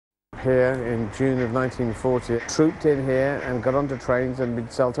here in June of 1940, trooped in here and got onto trains and been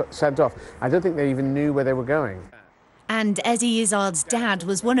sent off. I don't think they even knew where they were going. And Eddie Izzard's dad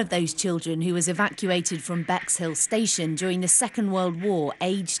was one of those children who was evacuated from Bexhill Station during the Second World War,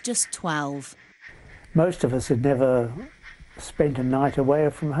 aged just 12. Most of us had never spent a night away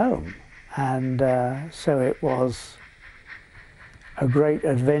from home, and so it was a great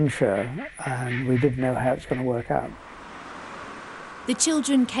adventure, and we didn't know how it's going to work out. The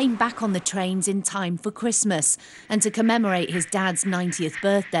children came back on the trains in time for Christmas, and to commemorate his dad's 90th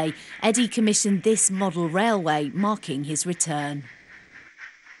birthday, Eddie commissioned this model railway, marking his return.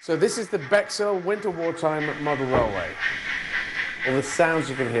 So this is the Bexhill Winter Wartime Model Railway. All the sounds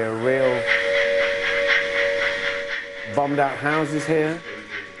you can hear are real. Bombed out houses here.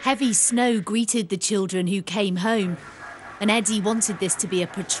 Heavy snow greeted the children who came home, and Eddie wanted this to be a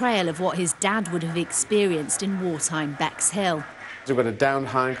portrayal of what his dad would have experienced in wartime Bexhill. We've got a downed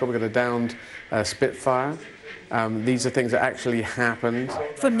Heinkel, we've got a downed Spitfire. These are things that actually happened.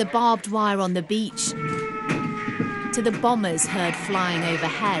 From the barbed wire on the beach to the bombers heard flying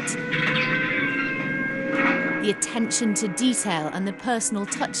overhead. The attention to detail and the personal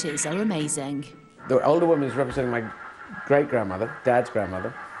touches are amazing. The older woman is representing my great-grandmother, Dad's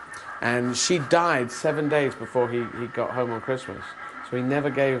grandmother, and she died 7 days before he got home on Christmas. So he never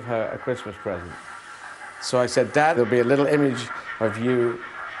gave her a Christmas present. So I said, Dad, there'll be a little image of you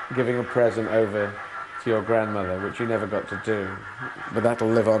giving a present over to your grandmother, which you never got to do. But that'll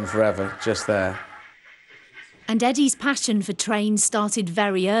live on forever, just there. And Eddie's passion for trains started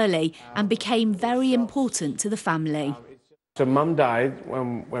very early and became very important to the family. So Mum died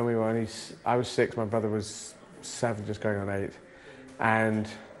when we were only... I was 6, my brother was 7, just going on 8. And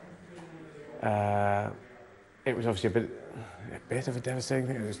it was obviously a bit of a devastating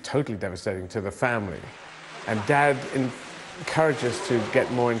thing. It was totally devastating to the family. And Dad encouraged us to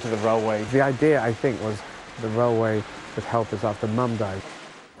get more into the railway. The idea, I think, was the railway would help us after Mum died.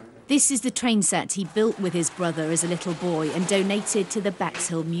 This is the train set he built with his brother as a little boy and donated to the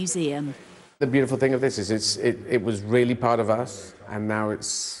Bexhill Museum. The beautiful thing of this is it was really part of us, and now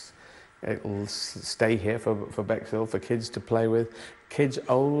it'll stay here for Bexhill, for kids to play with, kids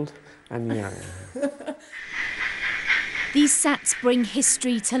old and young. These sets bring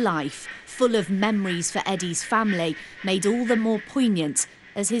history to life, full of memories for Eddie's family, made all the more poignant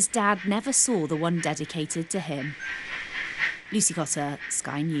as his dad never saw the one dedicated to him. Lucy Cotter,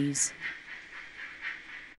 Sky News.